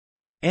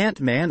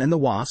Ant-Man and the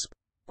Wasp,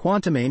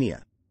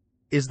 Quantumania,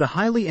 is the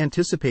highly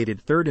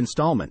anticipated third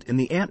installment in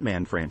the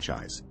Ant-Man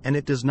franchise, and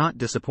it does not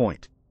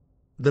disappoint.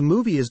 The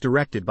movie is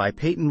directed by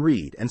Peyton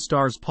Reed and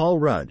stars Paul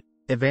Rudd,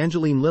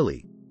 Evangeline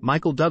Lilly,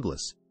 Michael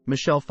Douglas,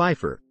 Michelle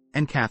Pfeiffer,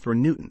 and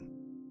Kathryn Newton.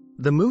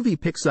 The movie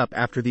picks up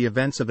after the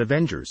events of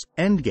Avengers,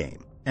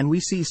 Endgame, and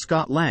we see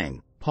Scott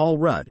Lang, Paul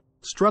Rudd,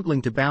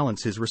 struggling to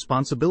balance his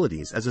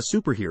responsibilities as a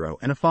superhero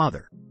and a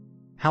father.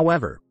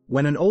 However,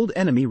 when an old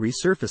enemy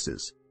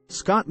resurfaces,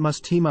 Scott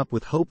must team up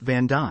with Hope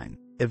van Dyne,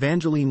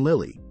 Evangeline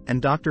Lilly,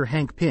 and Dr.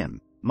 Hank Pym,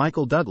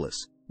 Michael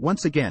Douglas,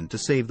 once again to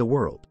save the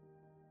world.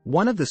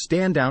 One of the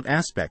standout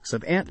aspects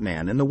of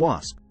Ant-Man and the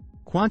Wasp,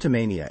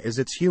 Quantumania, is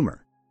its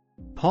humor.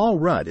 Paul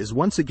Rudd is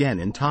once again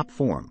in top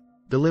form,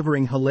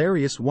 delivering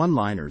hilarious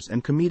one-liners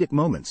and comedic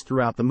moments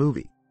throughout the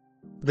movie.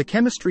 The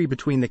chemistry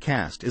between the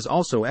cast is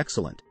also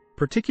excellent,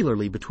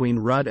 particularly between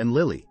Rudd and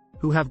Lilly,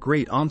 who have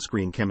great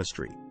on-screen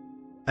chemistry.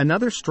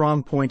 Another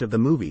strong point of the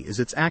movie is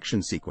its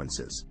action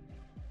sequences.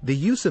 The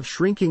use of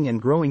shrinking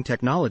and growing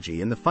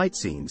technology in the fight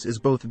scenes is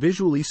both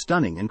visually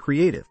stunning and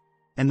creative,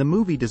 and the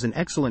movie does an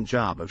excellent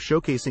job of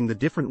showcasing the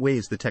different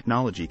ways the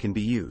technology can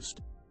be used.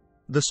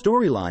 The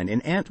storyline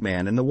in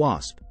Ant-Man and the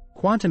Wasp,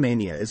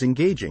 Quantumania, is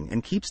engaging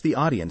and keeps the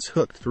audience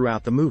hooked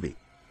throughout the movie.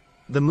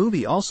 The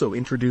movie also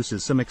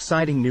introduces some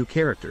exciting new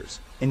characters,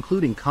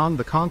 including Kong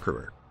the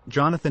Conqueror,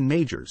 Jonathan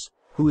Majors,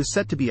 who is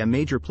set to be a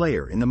major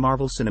player in the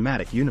Marvel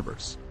Cinematic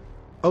Universe.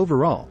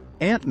 Overall,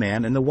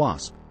 Ant-Man and the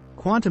Wasp,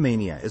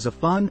 Quantumania is a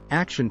fun,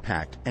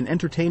 action-packed, and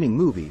entertaining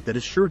movie that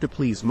is sure to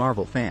please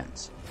Marvel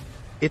fans.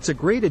 It's a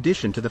great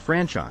addition to the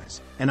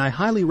franchise, and I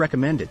highly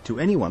recommend it to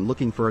anyone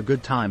looking for a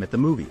good time at the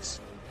movies.